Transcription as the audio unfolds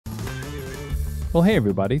Well, hey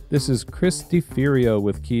everybody, this is Chris DeFirio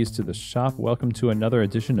with Keys to the Shop. Welcome to another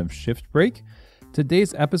edition of Shift Break.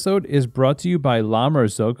 Today's episode is brought to you by La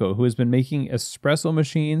Marzocco, who has been making espresso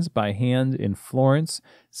machines by hand in Florence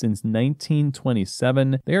since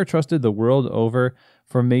 1927. They are trusted the world over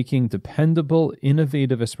for making dependable,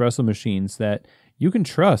 innovative espresso machines that you can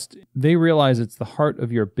trust. They realize it's the heart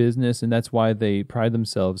of your business, and that's why they pride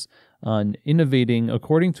themselves on innovating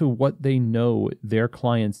according to what they know their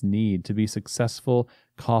clients need to be successful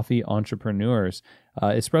coffee entrepreneurs.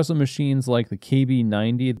 Espresso machines like the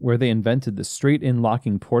KB90, where they invented the straight-in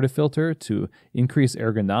locking portafilter to increase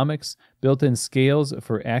ergonomics, built-in scales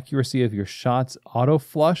for accuracy of your shots, auto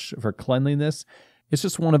flush for cleanliness. It's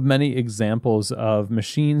just one of many examples of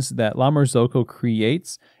machines that La Marzocco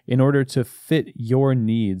creates in order to fit your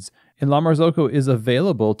needs. And La Marzocco is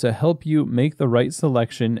available to help you make the right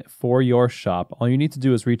selection for your shop. All you need to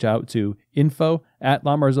do is reach out to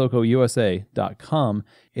info@lamarzocco.usa.com,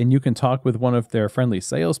 and you can talk with one of their friendly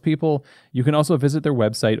salespeople. You can also visit their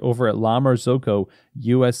website over at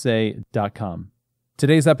lamarzocco.usa.com.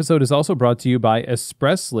 Today's episode is also brought to you by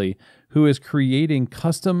Espressly, who is creating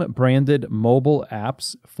custom-branded mobile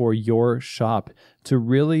apps for your shop to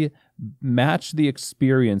really match the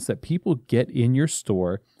experience that people get in your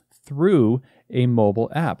store through a mobile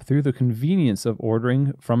app, through the convenience of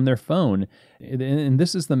ordering from their phone. And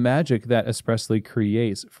this is the magic that Espressly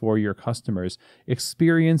creates for your customers.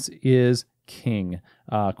 Experience is king.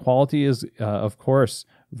 Quality is, of course,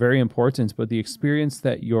 very important, but the experience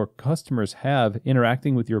that your customers have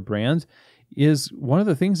interacting with your brand is one of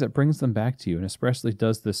the things that brings them back to you. And Espressly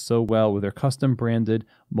does this so well with their custom branded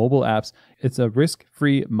mobile apps. It's a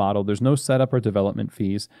risk-free model. There's no setup or development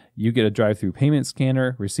fees. You get a drive-through payment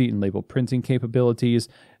scanner, receipt and label printing capabilities.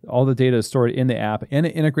 All the data is stored in the app, and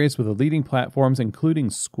it integrates with the leading platforms, including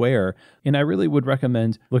Square. And I really would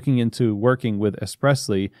recommend looking into working with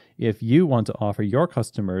Espressly if you want to offer your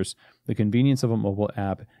customers the convenience of a mobile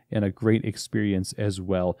app and a great experience as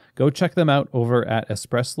well. Go check them out over at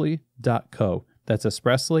espressly.co. That's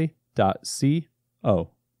espressly.co.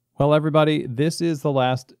 Well, everybody, this is the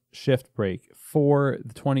last shift break for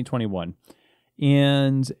 2021.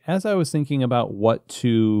 And as I was thinking about what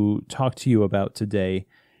to talk to you about today,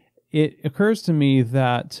 it occurs to me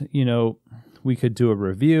that, we could do a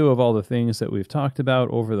review of all the things that we've talked about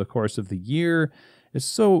over the course of the year. There's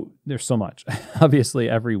so much. Obviously,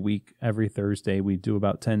 every week, every Thursday, we do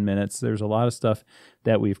about 10 minutes. There's a lot of stuff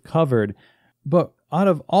that we've covered. But out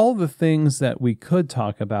of all the things that we could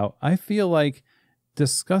talk about, I feel like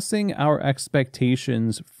discussing our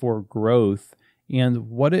expectations for growth and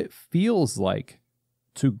what it feels like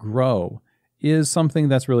to grow is something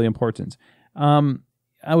that's really important.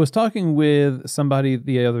 I was talking with somebody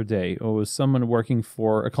the other day. It was someone working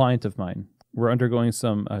for a client of mine. We're undergoing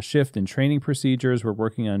some shift in training procedures. We're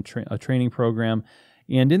working on a training program.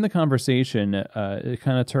 And in the conversation, it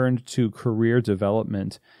kind of turned to career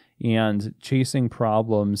development and chasing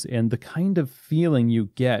problems and the kind of feeling you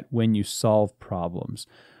get when you solve problems.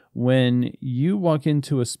 When you walk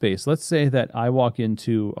into a space, let's say that I walk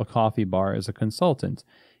into a coffee bar as a consultant,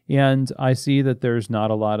 and I see that there's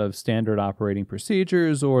not a lot of standard operating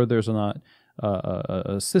procedures, or there's not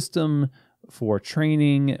a system for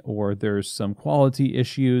training, or there's some quality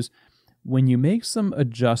issues. When you make some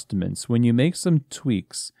adjustments, when you make some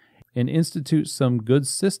tweaks and institute some good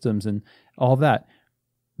systems and all that,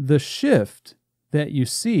 the shift that you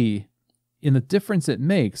see in the difference it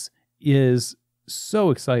makes is so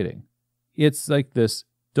exciting. It's like this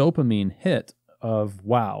dopamine hit of,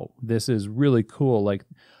 wow, this is really cool. Like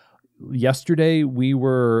yesterday we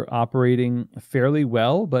were operating fairly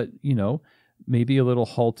well, but maybe a little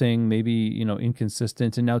halting, maybe,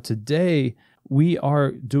 inconsistent. And now today we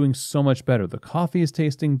are doing so much better. The coffee is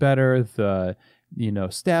tasting better. The,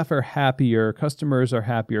 staff are happier. Customers are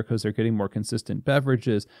happier because they're getting more consistent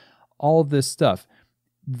beverages, all this stuff.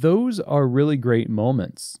 Those are really great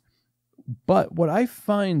moments. But what I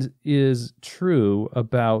find is true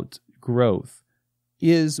about growth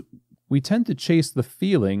is we tend to chase the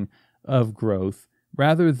feeling of growth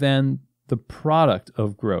rather than the product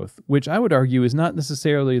of growth, which I would argue is not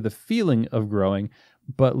necessarily the feeling of growing,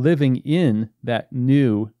 but living in that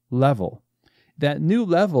new level. That new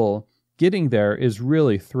level, getting there is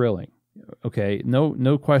really thrilling. Okay,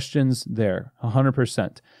 no questions there,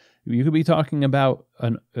 100%. You could be talking about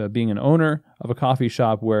being an owner of a coffee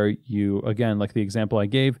shop where you, again, like the example I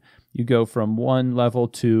gave, you go from one level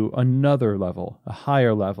to another level, a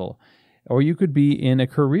higher level. Or you could be in a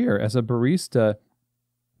career as a barista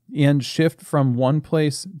and shift from one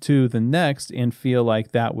place to the next and feel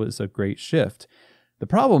like that was a great shift. The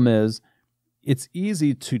problem is it's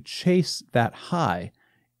easy to chase that high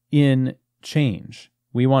in change.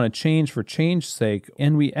 We want to change for change's sake,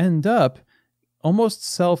 and we end up almost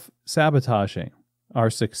self-sabotaging our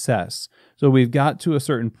success. So we've got to a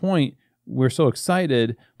certain point, we're so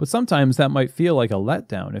excited, but sometimes that might feel like a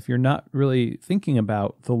letdown if you're not really thinking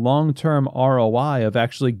about the long-term ROI of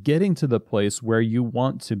actually getting to the place where you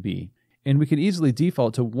want to be. And we can easily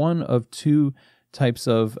default to one of two types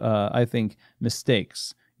of, I think,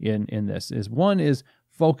 mistakes in this. One is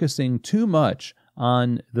focusing too much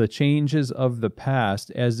on the changes of the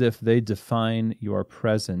past as if they define your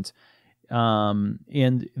present.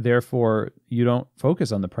 And therefore, you don't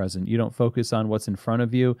focus on the present. You don't focus on what's in front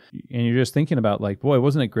of you. And you're just thinking about like, boy,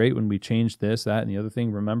 wasn't it great when we changed this, that, and the other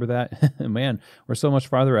thing? Remember that? Man, we're so much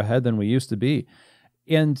farther ahead than we used to be.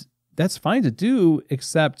 And that's fine to do,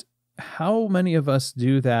 except how many of us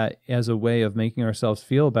do that as a way of making ourselves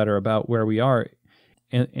feel better about where we are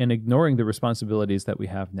and ignoring the responsibilities that we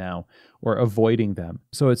have now or avoiding them?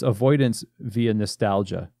 So it's avoidance via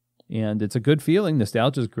nostalgia. And it's a good feeling.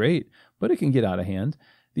 Nostalgia is great, but it can get out of hand.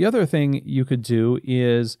 The other thing you could do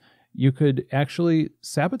is you could actually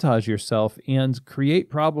sabotage yourself and create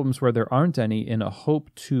problems where there aren't any in a hope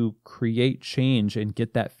to create change and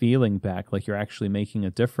get that feeling back like you're actually making a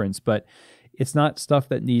difference. But it's not stuff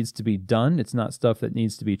that needs to be done. It's not stuff that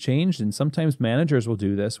needs to be changed. And sometimes managers will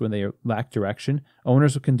do this when they lack direction.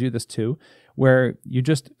 Owners can do this too, where you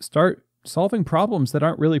just start solving problems that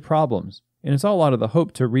aren't really problems. And it's all out of the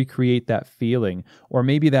hope to recreate that feeling or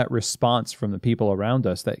maybe that response from the people around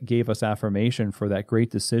us that gave us affirmation for that great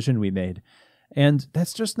decision we made. And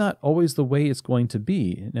that's just not always the way it's going to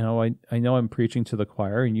be. Now, I know I'm preaching to the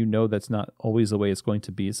choir, and you know that's not always the way it's going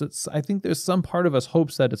to be. So I think there's some part of us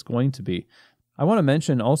hopes that it's going to be. I want to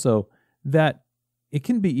mention also that it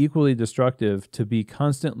can be equally destructive to be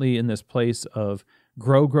constantly in this place of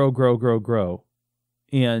grow,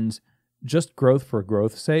 and just growth for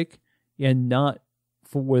growth's sake, and not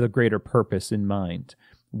with a greater purpose in mind,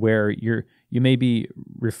 where you may be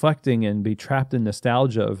reflecting and be trapped in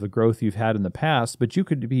nostalgia of the growth you've had in the past, but you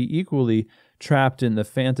could be equally trapped in the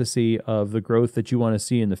fantasy of the growth that you want to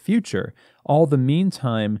see in the future. All the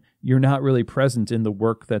meantime, you're not really present in the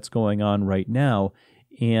work that's going on right now,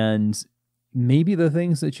 and maybe the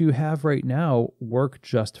things that you have right now work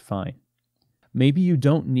just fine. Maybe you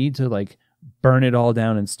don't need to burn it all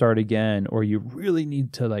down and start again, or you really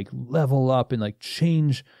need to level up and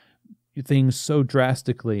change things so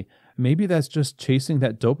drastically. Maybe that's just chasing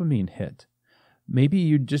that dopamine hit. Maybe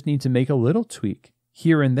you just need to make a little tweak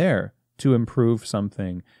here and there to improve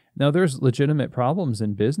something. Now, there's legitimate problems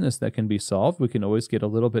in business that can be solved. We can always get a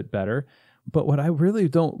little bit better. But what I really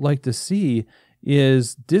don't like to see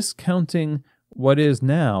is discounting what is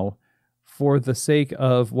now for the sake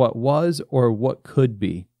of what was or what could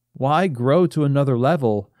be. Why grow to another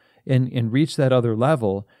level and reach that other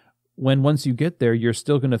level when once you get there, you're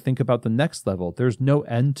still going to think about the next level? There's no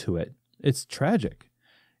end to it. It's tragic.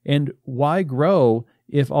 And why grow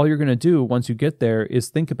if all you're going to do once you get there is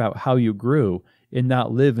think about how you grew and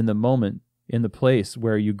not live in the moment, in the place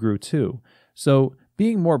where you grew to? So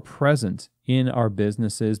being more present in our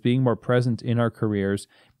businesses, being more present in our careers,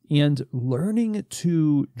 and learning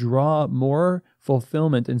to draw more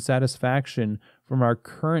fulfillment and satisfaction from our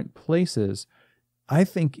current places, I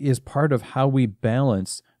think is part of how we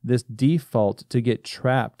balance this default to get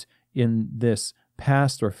trapped in this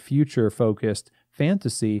past or future-focused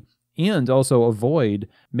fantasy, and also avoid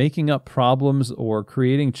making up problems or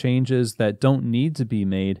creating changes that don't need to be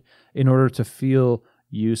made in order to feel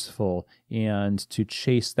useful and to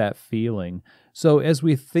chase that feeling. So as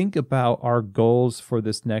we think about our goals for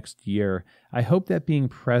this next year, I hope that being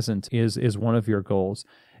present is one of your goals.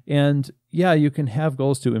 And yeah, you can have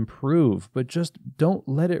goals to improve, but just don't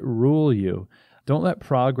let it rule you. Don't let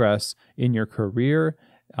progress in your career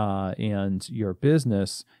and your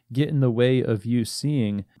business get in the way of you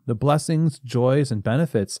seeing the blessings, joys, and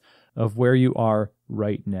benefits of where you are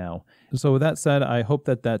right now. So with that said, I hope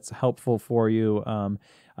that that's helpful for you.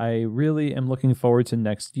 I really am looking forward to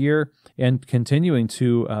next year and continuing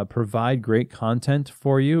to provide great content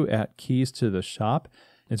for you at Keys to the Shop.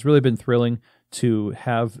 It's really been thrilling to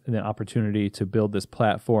have the opportunity to build this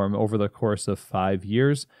platform over the course of 5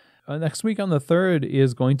 years. Next week on the 3rd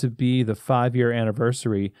is going to be the 5-year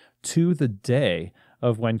anniversary to the day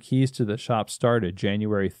of when Keys to the Shop started,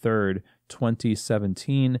 January 3rd,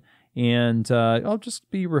 2017. And I'll just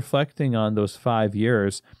be reflecting on those 5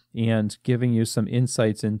 years and giving you some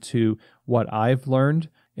insights into what I've learned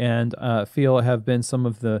and feel have been some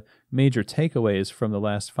of the major takeaways from the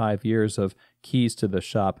last 5 years of Keys to the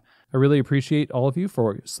Shop. I really appreciate all of you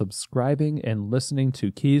for subscribing and listening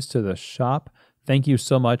to Keys to the Shop. Thank you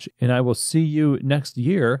so much, and I will see you next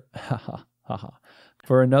year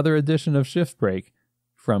for another edition of Shift Break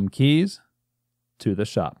from Keys to the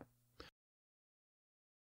Shop.